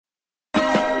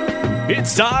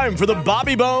It's time for the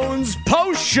Bobby Bones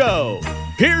Post Show.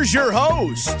 Here's your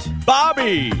host,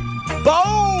 Bobby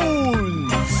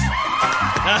Bones.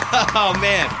 Oh,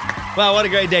 man. Wow, what a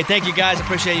great day. Thank you, guys.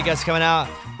 Appreciate you guys coming out.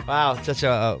 Wow, such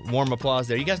a warm applause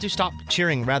there. You guys do stop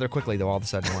cheering rather quickly, though, all of a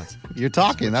sudden once. You're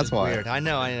talking, that's why. Weird. I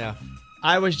know.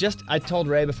 I told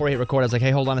Ray before he hit record, I was like,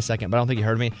 hey, hold on a second, but I don't think he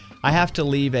heard me. I have to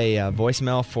leave a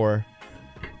voicemail for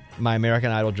my American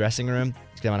Idol dressing room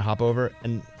because I'm going to hop over.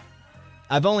 And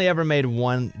I've only ever made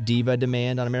one diva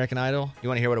demand on American Idol. You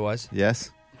want to hear what it was?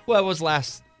 Yes. Well, it was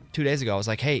last 2 days ago. I was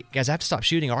like, hey, guys, I have to stop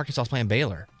shooting. Arkansas's playing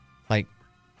Baylor. Like,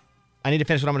 I need to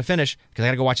finish what I'm going to finish because I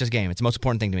got to go watch this game. It's the most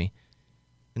important thing to me.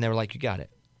 And they were like, you got it.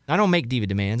 I don't make diva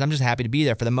demands. I'm just happy to be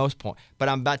there for the most part. But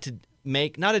I'm about to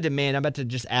make, not a demand, I'm about to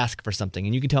just ask for something.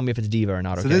 And you can tell me if it's diva or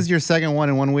not, okay? So this is your second one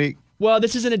in 1 week? Well,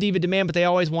 this isn't a diva demand, but they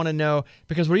always want to know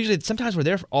because sometimes we're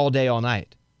there all day, all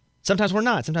night. Sometimes we're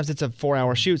not. Sometimes it's a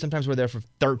 4-hour shoot. Sometimes we're there for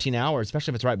 13 hours,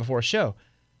 especially if it's right before a show.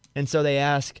 And so they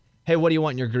ask, hey, what do you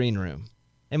want in your green room?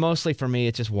 And mostly for me,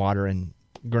 it's just water and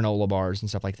granola bars and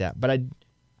stuff like that. But I'm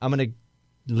going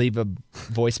to leave a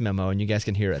voice memo and you guys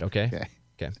can hear it, okay?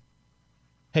 Okay.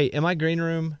 Hey, in my green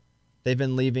room, they've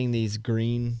been leaving these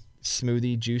green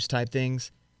smoothie juice type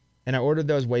things. And I ordered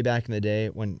those way back in the day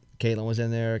when Caitlin was in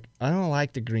there. I don't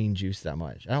like the green juice that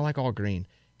much. I don't like all green.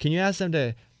 Can you ask them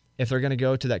if they're going to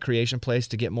go to that creation place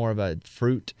to get more of a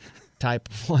fruit type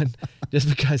one? Just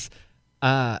because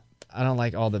I don't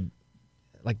like all the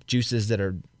juices that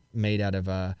are made out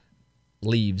of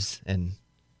leaves and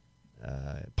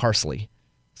parsley.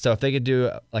 So if they could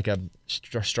do like a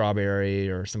strawberry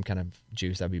or some kind of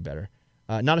juice, that'd be better.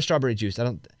 Not a strawberry juice.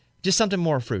 Just something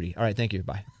more fruity. All right, thank you.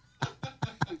 Bye.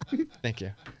 Thank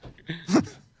you.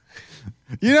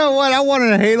 You know what? I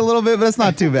wanted to hate a little bit, but that's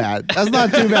not too bad. That's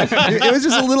not too bad. It was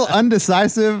just a little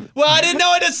undecisive. Well, I didn't know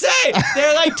what to say. There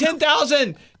are like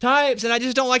 10,000 types, and I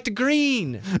just don't like the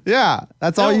green. Yeah,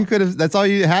 that's all you could have. That's all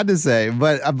you had to say.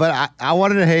 But I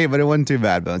wanted to hate, but it wasn't too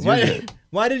bad, Bones. You're good.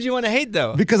 Why did you want to hate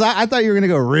though? Because I thought you were gonna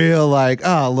go real like,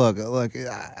 oh look,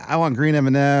 I want green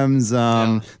M&Ms.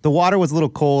 The water was a little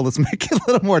cold. Let's make it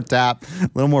a little more a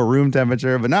little more room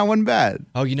temperature, but not one bad.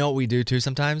 Oh, you know what we do too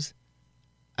sometimes?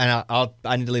 And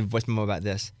I need to leave a voice memo about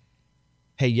this.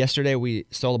 Hey, yesterday we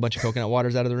stole a bunch of coconut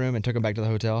waters out of the room and took them back to the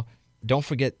hotel. Don't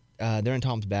forget, they're in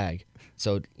Tom's bag.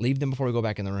 So leave them before we go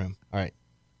back in the room. All right.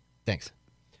 Thanks.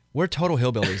 We're total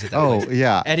hillbillies at that place.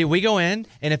 Yeah. Eddie, we go in,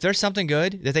 and if there's something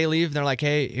good that they leave, and they're like,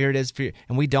 hey, here it is for you,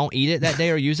 and we don't eat it that day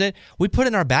or use it, we put it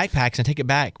in our backpacks and take it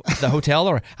back to the hotel,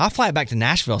 or I'll fly it back to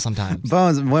Nashville sometimes.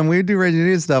 Bones, when we do Reggie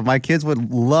News stuff, my kids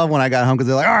would love when I got home because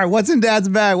they're like, all right, what's in Dad's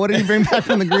bag? What did he bring back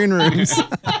from the green rooms?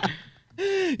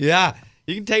 Yeah.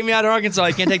 You can take me out of Arkansas.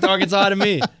 You can't take the Arkansas out of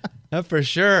me. That's for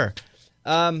sure.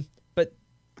 But,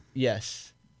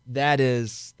 yes,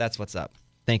 that's what's up.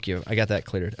 Thank you. I got that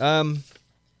cleared.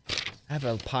 I have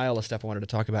a pile of stuff I wanted to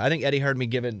talk about. I think Eddie heard me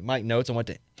giving Mike notes on what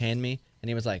to hand me, and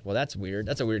he was like, well, that's weird.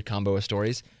 That's a weird combo of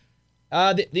stories.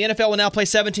 The NFL will now play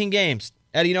 17 games.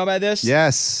 Eddie, you know about this?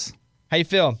 Yes. How you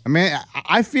feel? I mean,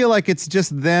 I feel like it's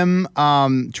just them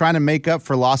trying to make up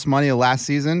for lost money last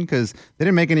season because they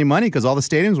didn't make any money because all the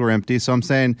stadiums were empty. So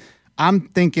I'm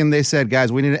thinking they said,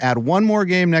 guys, we need to add one more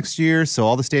game next year so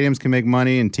all the stadiums can make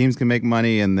money and teams can make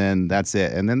money, and then that's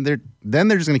it. And then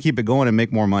they're just going to keep it going and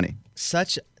make more money.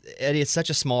 Eddie, it's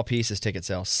such a small piece as ticket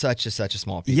sales. Such a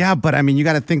small piece. Yeah, but I mean, you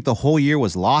got to think the whole year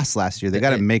was lost last year. They got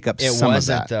to make up some of that. It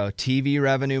wasn't, though. TV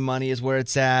revenue money is where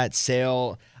it's at.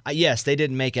 Sale. Yes, they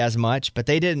didn't make as much, but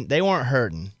they weren't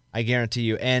hurting, I guarantee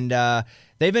you. And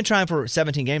they've been trying for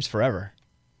 17 games forever.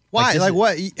 Why?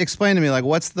 What? Explain to me.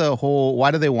 What's the whole? Why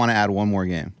do they want to add one more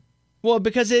game? Well,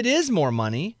 because it is more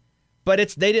money,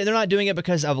 but they're not doing it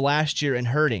because of last year and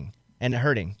hurting.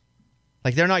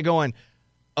 Like they're not going,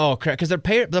 oh crap, because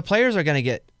the players are going to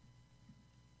get.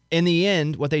 In the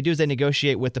end, what they do is they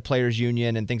negotiate with the players'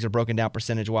 union, and things are broken down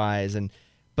percentage-wise.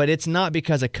 But it's not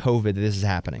because of COVID that this is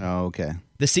happening. Oh, okay.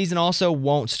 The season also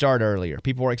won't start earlier.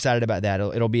 People are excited about that.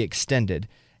 It'll be extended,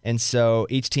 and so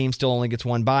each team still only gets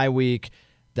one bye week.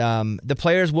 The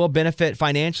players will benefit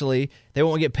financially. They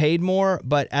won't get paid more,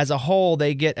 but as a whole,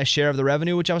 they get a share of the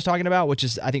revenue, which I was talking about, which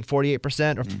is, I think,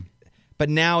 48%. But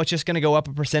now it's just going to go up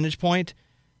a percentage point.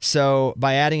 So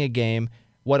by adding a game,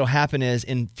 what will happen is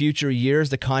in future years,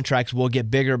 the contracts will get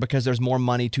bigger because there's more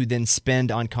money to then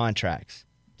spend on contracts.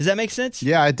 Does that make sense?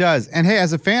 Yeah, it does. And hey,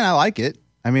 as a fan, I like it.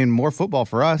 I mean, more football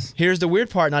for us. Here's the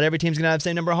weird part. Not every team's going to have the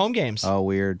same number of home games. Oh,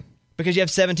 weird. Because you have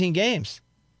 17 games.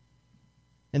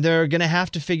 And they're going to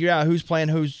have to figure out who's playing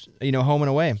who's, home and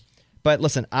away. But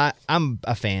listen, I'm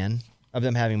a fan of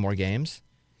them having more games.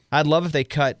 I'd love if they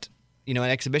cut, an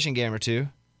exhibition game or two.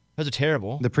 Those are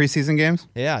terrible. The preseason games?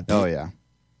 Yeah. Oh, yeah.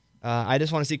 I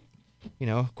just want to see,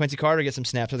 Quincy Carter get some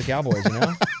snaps with the Cowboys,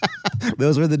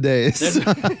 Those were the days.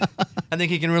 I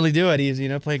think he can really do it. He's,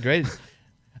 played great.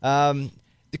 The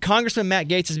Congressman Matt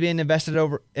Gaetz is being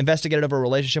investigated over a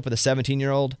relationship with a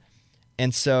 17-year-old.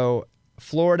 And so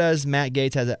Florida's Matt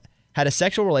Gaetz had a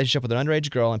sexual relationship with an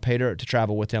underage girl and paid her to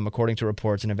travel with him, according to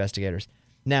reports and investigators.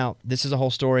 Now, this is a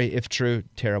whole story, if true,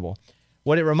 terrible.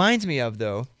 What it reminds me of,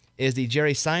 though, is the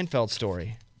Jerry Seinfeld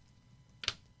story.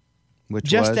 Which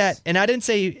Just was? that, and I didn't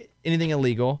say anything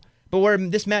illegal, but where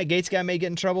this Matt Gaetz guy may get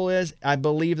in trouble is, I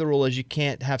believe the rule is you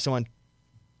can't have someone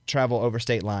travel over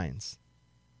state lines.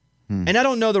 And I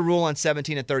don't know the rule on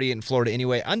 17 and 38 in Florida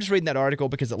anyway. I'm just reading that article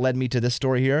because it led me to this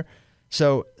story here.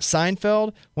 So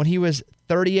Seinfeld, when he was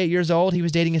 38 years old, he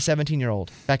was dating a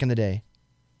 17-year-old back in the day.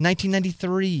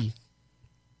 1993.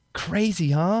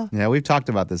 Crazy, huh? Yeah, we've talked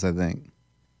about this, I think.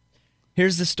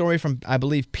 Here's the story from, I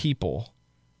believe, People.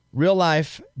 Real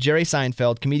life, Jerry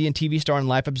Seinfeld, comedian, TV star, and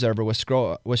life observer, was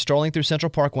strolling through Central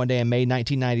Park one day in May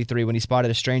 1993 when he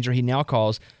spotted a stranger he now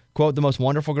calls, quote, the most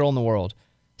wonderful girl in the world.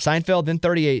 Seinfeld, then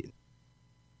 38,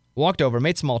 walked over,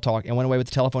 made small talk, and went away with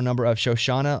the telephone number of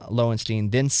Shoshana Lowenstein,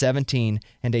 then 17,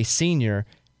 and a senior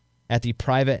at the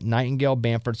private Nightingale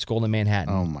Bamford School in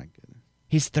Manhattan. Oh, my goodness.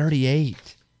 He's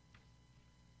 38.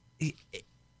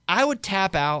 I would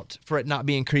tap out for it not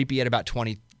being creepy at about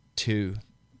 22.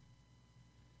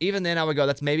 Even then, I would go,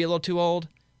 that's maybe a little too old.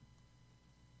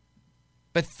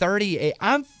 But 38,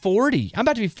 I'm 40. I'm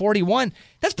about to be 41.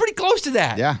 That's pretty close to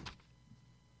that. Yeah.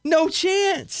 No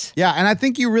chance. Yeah, and I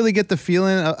think you really get the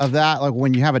feeling of that, like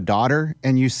when you have a daughter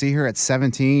and you see her at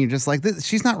 17, you're just like,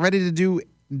 she's not ready to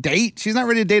date. She's not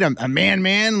ready to date a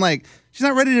man. Like, she's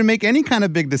not ready to make any kind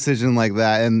of big decision like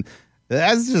that. And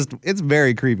it's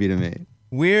very creepy to me.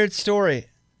 Weird story.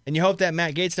 And you hope that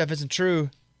Matt Gaetz stuff isn't true,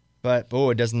 but,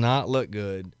 it does not look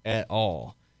good at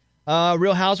all.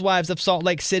 Real Housewives of Salt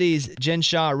Lake City's Jen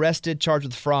Shah arrested, charged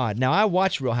with fraud. Now, I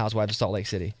watched Real Housewives of Salt Lake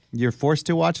City. You're forced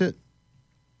to watch it?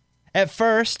 At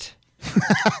first.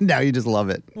 Now you just love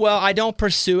it. Well, I don't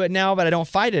pursue it now, but I don't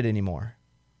fight it anymore.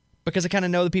 Because I kind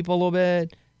of know the people a little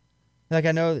bit. Like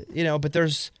I know, but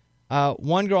there's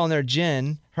one girl in there,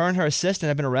 Jen, her and her assistant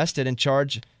have been arrested and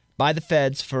charged by the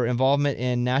feds for involvement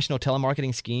in national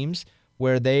telemarketing schemes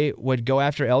where they would go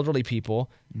after elderly people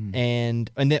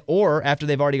or after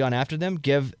they've already gone after them,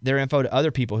 give their info to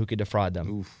other people who could defraud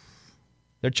them. Oof.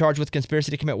 They're charged with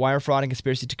conspiracy to commit wire fraud and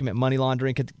conspiracy to commit money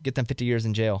laundering, could get them 50 years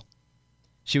in jail.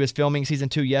 She was filming season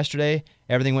 2 yesterday.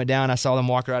 Everything went down. I saw them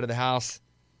walk her out of the house.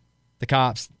 The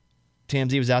cops.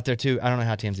 TMZ was out there too. I don't know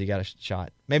how TMZ got a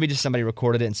shot. Maybe just somebody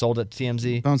recorded it and sold it to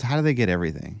TMZ. Bones, how do they get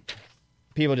everything?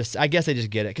 People I guess they just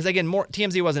get it. Because again,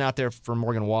 TMZ wasn't out there for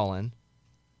Morgan Wallen.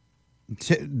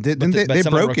 They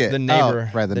broke it. The neighbor,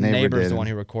 the neighbor is did. the one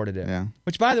who recorded it. Yeah.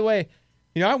 Which, by the way,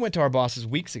 I went to our bosses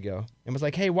weeks ago and was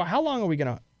like, "Hey, how long are we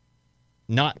gonna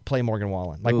not play Morgan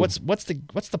Wallen? Like, what's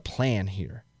the plan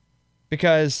here?"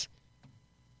 Because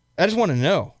I just want to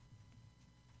know,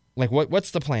 like,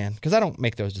 what's the plan? Because I don't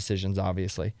make those decisions,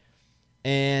 obviously.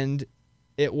 And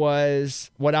it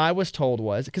was what I was told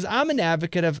was because I'm an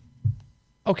advocate of,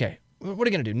 okay, what are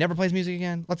you gonna do? Never plays music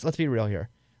again? Let's be real here.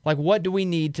 Like, what do we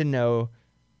need to know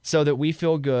so that we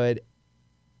feel good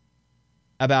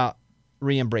about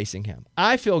re-embracing him?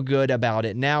 I feel good about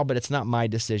it now, but it's not my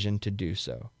decision to do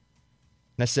so.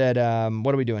 And I said,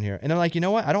 what are we doing here? And they're like, you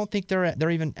know what? I don't think they're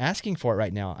even asking for it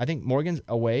right now. I think Morgan's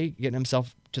away, getting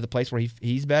himself to the place where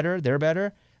he's better, they're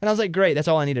better. And I was like, great, that's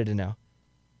all I needed to know.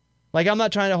 Like, I'm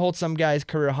not trying to hold some guy's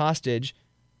career hostage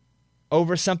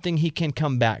over something he can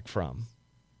come back from.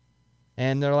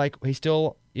 And they're like, he's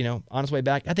still, on his way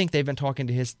back. I think they've been talking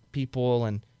to his people.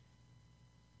 And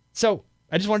so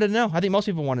I just wanted to know. I think most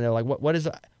people want to know, like, what is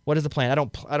the plan? I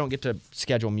don't get to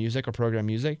schedule music or program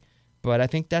music, but I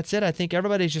think that's it. I think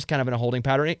everybody's just kind of in a holding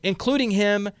pattern, including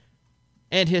him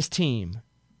and his team.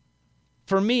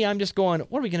 For me, I'm just going,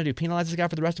 what are we going to do? Penalize this guy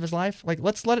for the rest of his life? Like,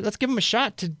 let's give him a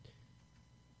shot to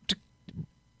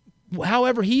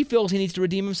however he feels he needs to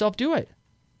redeem himself, do it.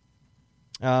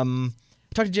 I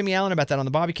talked to Jimmy Allen about that on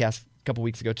the Bobbycast a couple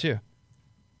weeks ago too.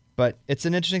 But it's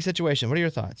an interesting situation. What are your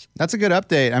thoughts? That's a good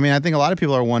update. I mean, I think a lot of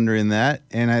people are wondering that,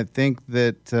 and I think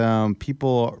that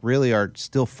people really are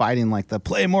still fighting like the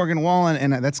play Morgan Wallen,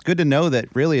 and that's good to know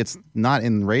that really it's not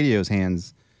in radio's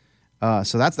hands.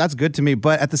 So that's good to me.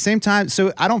 But at the same time,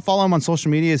 so I don't follow him on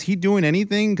social media. Is he doing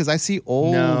anything? Because I see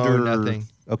older. No, nothing.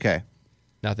 Okay.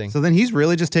 Nothing. So then he's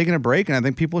really just taking a break, and I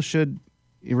think people should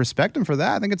respect him for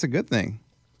that. I think it's a good thing.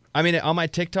 I mean, on my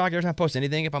TikTok, every time I post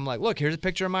anything, if I'm like, look, here's a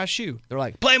picture of my shoe, they're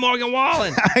like, play Morgan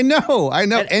Wallen. I know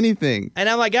anything. And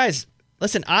I'm like, guys,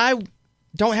 listen, I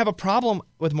don't have a problem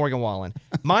with Morgan Wallen.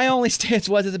 My only stance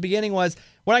was at the beginning was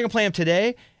we're not going to play him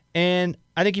today, and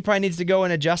I think he probably needs to go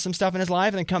and adjust some stuff in his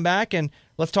life and then come back and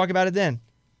let's talk about it then.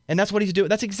 And that's what he's doing.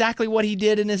 That's exactly what he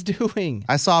did and is doing.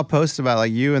 I saw a post about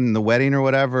like you and the wedding or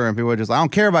whatever, and people were just, I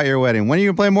don't care about your wedding. When are you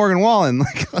gonna play Morgan Wallen?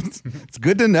 Like, it's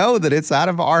good to know that it's out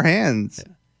of our hands.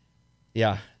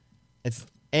 Yeah,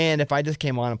 and if I just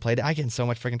came on and played it, I get in so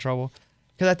much freaking trouble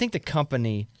because I think the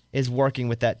company is working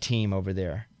with that team over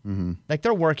there. Mm-hmm. Like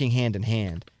they're working hand in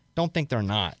hand. Don't think they're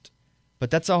not. But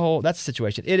that's a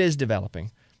situation. It is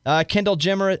developing. Kendall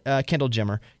Jenner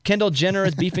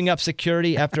is beefing up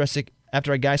security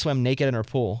after a guy swam naked in her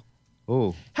pool.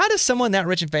 Ooh. How does someone that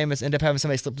rich and famous end up having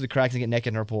somebody slip through the cracks and get naked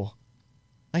in her pool?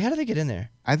 Like, how do they get in there?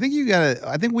 I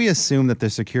think we assume that the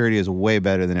security is way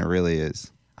better than it really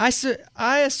is. I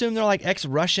assume they're like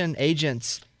ex-Russian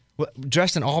agents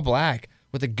dressed in all black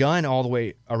with a gun all the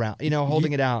way around,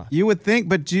 holding it out. You would think,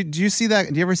 but do you see that?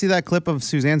 Do you ever see that clip of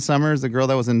Suzanne Summers, the girl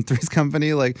that was in Three's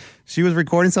Company? Like, she was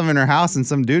recording something in her house, and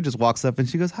some dude just walks up, and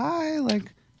she goes, "Hi,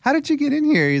 like, how did you get in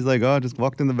here?" He's like, "Oh, I just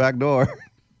walked in the back door."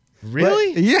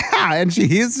 Really? But, yeah, and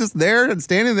he's just there and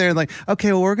standing there, and like,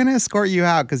 "Okay, well, we're gonna escort you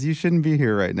out because you shouldn't be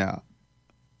here right now."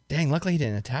 Dang, luckily he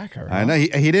didn't attack her. I know he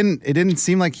didn't. It didn't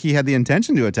seem like he had the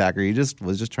intention to attack her. He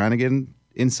was just trying to get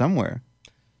in somewhere.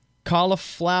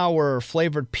 Cauliflower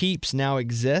flavored Peeps now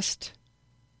exist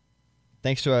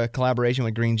thanks to a collaboration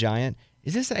with Green Giant.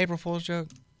 Is this an April Fool's joke?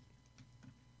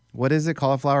 What is it?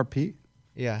 Cauliflower Pete?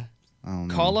 Yeah. Oh,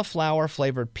 no. Cauliflower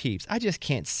flavored Peeps. I just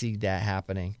can't see that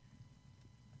happening.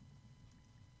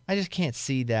 I just can't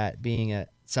see that being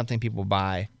something people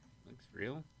buy. Looks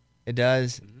real. It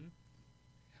does. Mm-hmm.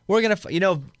 We're going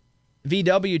to,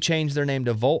 VW changed their name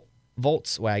to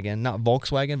Volkswagen, not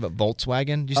Volkswagen, but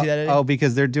Volkswagen. Do you see that, Eddie? Oh,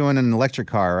 because they're doing an electric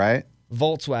car, right?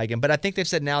 Volkswagen. But I think they've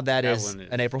said now that is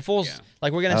an April Fool's. Yeah.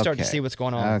 Like, we're going to start to see what's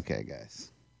going on. Okay,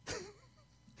 guys.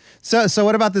 So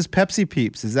what about this Pepsi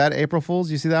Peeps? Is that April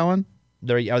Fool's? You see that one?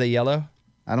 Are they yellow?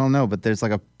 I don't know, but there's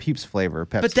like a Peeps flavor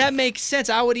Pepsi. But that makes sense.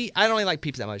 I don't really like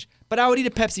Peeps that much, but I would eat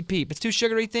a Pepsi Peep. It's two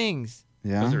sugary things.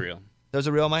 Yeah. Those are real. Those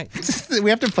are real, Mike? We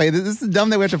have to play this. This is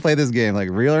dumb that we have to play this game, like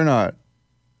real or not.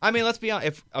 I mean, let's be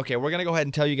honest. We're going to go ahead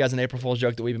and tell you guys an April Fool's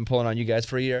joke that we've been pulling on you guys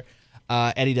for a year.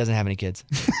 Eddie doesn't have any kids.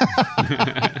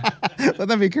 Wouldn't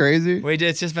that be crazy?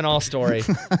 It's just been all story.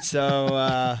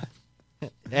 So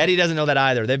Eddie doesn't know that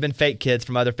either. They've been fake kids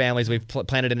from other families we've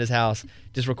planted in his house,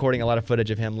 just recording a lot of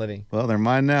footage of him living. Well, they're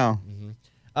mine now.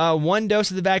 Mm-hmm. One dose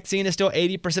of the vaccine is still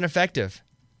 80% effective.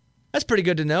 That's pretty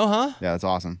good to know, huh? Yeah, that's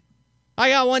awesome. I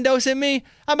got one dose in me.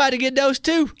 I'm about to get dose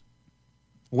 2.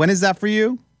 When is that for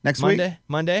you? Next week?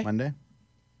 Monday.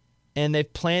 And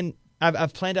they've planned.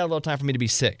 I've planned out a little time for me to be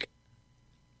sick.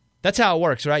 That's how it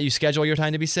works, right? You schedule your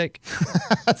time to be sick.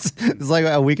 It's like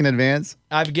a week in advance.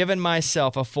 I've given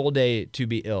myself a full day to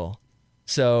be ill.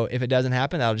 So if it doesn't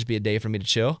happen, that'll just be a day for me to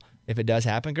chill. If it does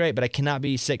happen, great. But I cannot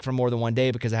be sick for more than one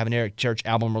day because I have an Eric Church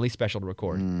album release special to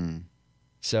record.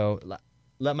 So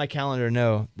let my calendar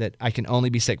know that I can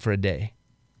only be sick for a day.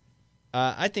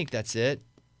 I think that's it.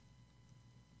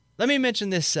 Let me mention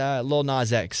this Lil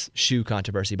Nas X shoe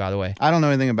controversy, by the way. I don't know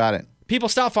anything about it. People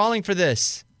stop falling for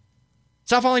this.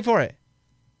 Stop falling for it.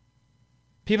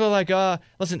 People are like,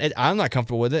 listen, I'm not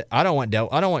comfortable with it. I don't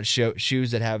want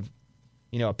shoes that have,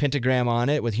 a pentagram on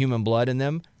it with human blood in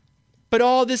them. But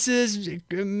all this is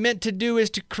meant to do is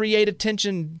to create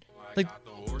attention. Like,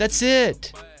 that's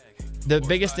it. The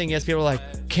biggest thing is people are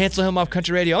like, cancel him off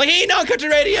country radio. Like, he ain't on country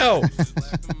radio.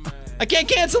 I can't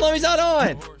cancel him. He's not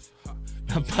on.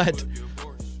 But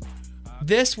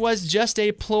this was just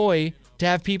a ploy to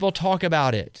have people talk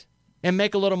about it and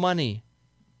make a little money.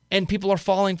 And people are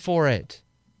falling for it.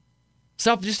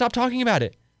 Just stop talking about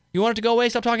it. You want it to go away?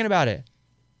 Stop talking about it.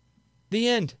 The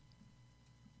end.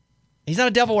 He's not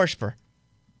a devil worshiper.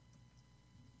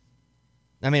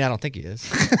 I mean, I don't think he is.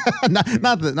 not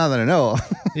that I know.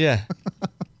 Yeah.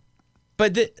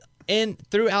 But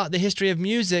throughout the history of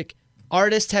music,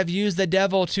 artists have used the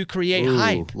devil to create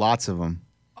hype. Lots of them.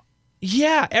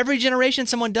 Yeah, every generation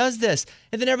someone does this.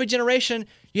 And then every generation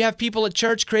you have people at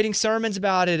church creating sermons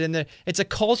about it, and it's a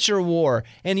culture war.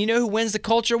 And you know who wins the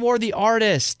culture war? The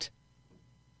artist.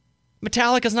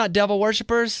 Metallica's not devil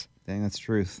worshippers. Dang, that's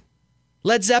truth.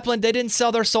 Led Zeppelin, they didn't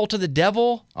sell their soul to the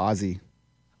devil. Ozzy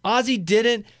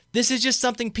didn't. This is just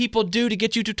something people do to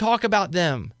get you to talk about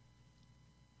them.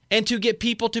 And to get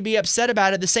people to be upset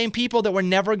about it. The same people that were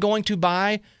never going to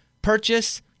buy,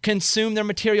 purchase, consume their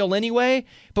material anyway.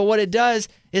 But what it does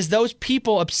is those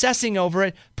people obsessing over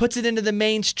it puts it into the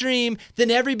mainstream.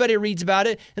 Then everybody reads about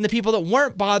it. And the people that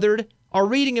weren't bothered are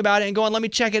reading about it and going, let me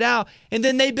check it out. And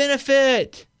then they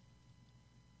benefit.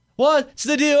 What's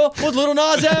the deal with Little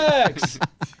Nas X?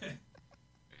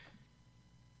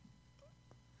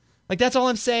 Like, that's all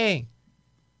I'm saying.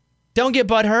 Don't get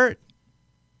butt hurt.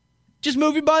 Just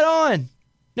move your butt on.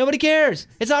 Nobody cares.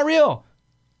 It's not real.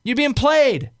 You're being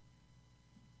played.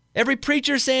 Every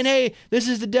preacher saying, hey, this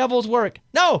is the devil's work.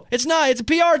 No, it's not. It's a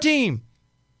PR team.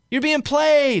 You're being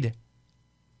played.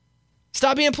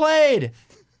 Stop being played.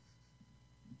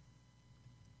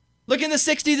 Look in the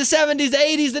 60s, the 70s, the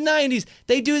 80s, the 90s.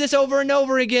 They do this over and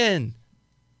over again.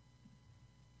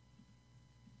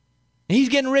 And he's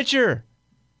getting richer.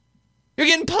 You're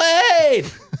getting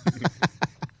played.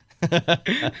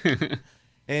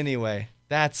 Anyway,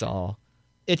 that's all.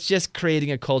 It's just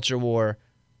creating a culture war.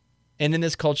 And in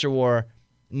this culture war,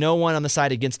 no one on the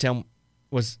side against him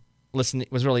was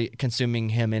really consuming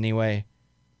him anyway.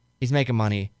 He's making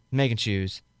money, making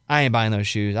shoes. I ain't buying those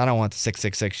shoes. I don't want the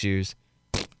 666 shoes.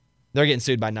 They're getting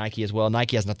sued by Nike as well.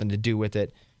 Nike has nothing to do with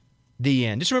it. The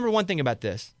end. Just remember one thing about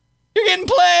this. You're getting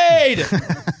played!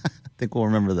 I think we'll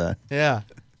remember that. Yeah.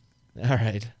 All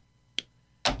right.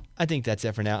 I think that's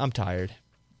it for now. I'm tired.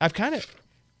 It kind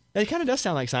of does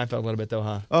sound like Seinfeld a little bit though,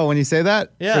 huh? Oh, when you say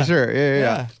that? Yeah. For sure.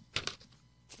 Yeah.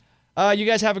 You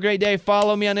guys have a great day.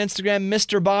 Follow me on Instagram,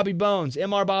 Mr. Bobby Bones,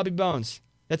 Mr. Bobby Bones.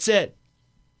 That's it.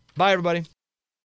 Bye, everybody.